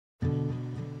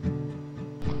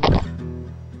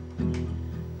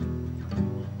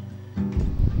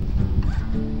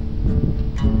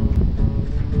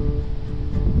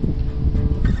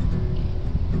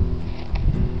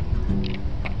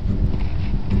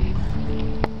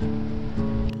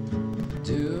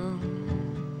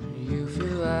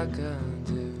like I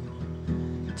do.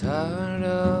 Tired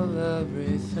of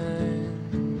everything.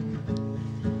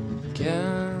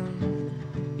 Can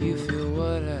you feel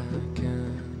what I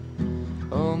can?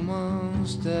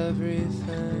 Almost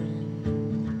everything.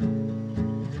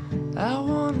 I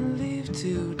wanna leave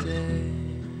today.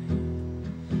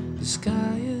 The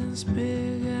sky is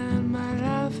big and my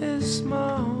life is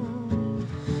small.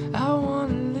 I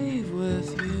wanna leave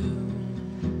with you,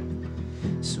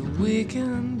 so we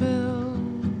can build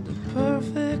the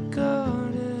perfect garden.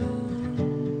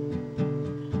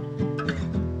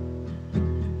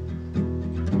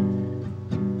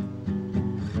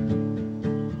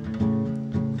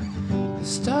 The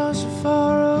stars are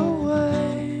far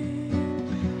away,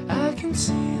 I can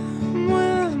see them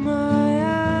with my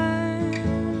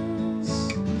eyes.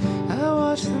 I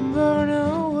watch them burn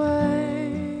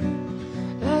away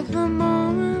like the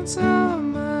moments of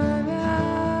my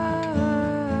life.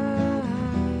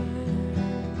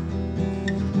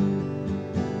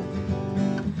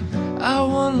 I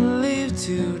wanna leave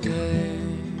today.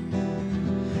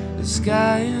 The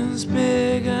sky is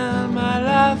big and my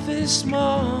life is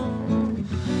small.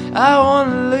 I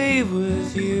wanna leave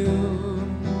with you,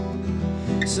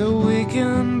 so we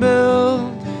can build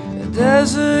a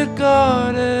desert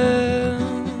garden.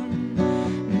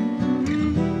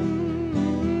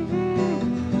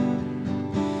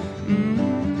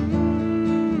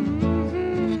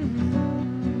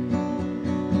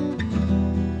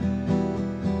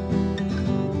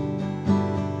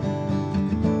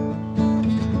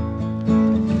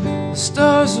 The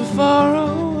stars are far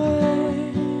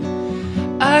away,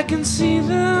 I can see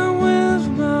them with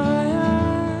my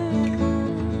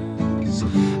eyes.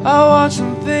 I watch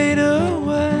them fade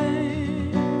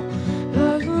away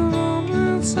like the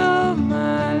moments of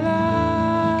my life.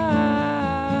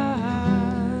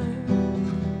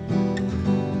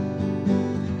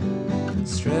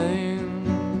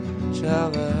 Strange how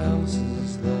the houses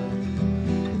look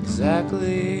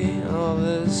exactly all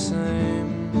the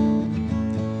same,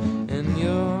 and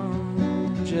you're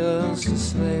just a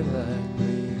slave like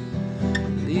me.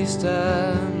 At least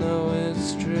I know it's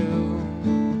true.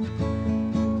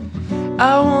 I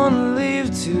wanna leave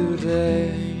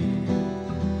today.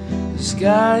 The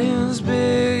sky is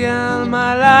big and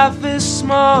my life is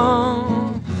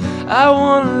small. I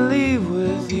wanna leave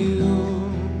with you,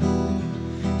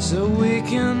 so we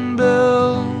can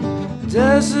build a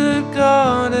desert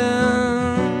garden.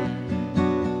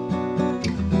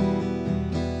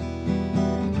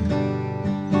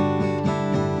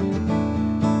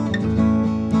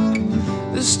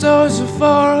 The stars are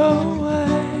far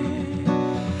away,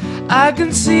 I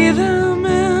can see them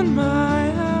in my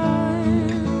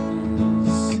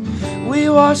eyes. We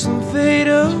watch them fade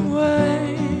away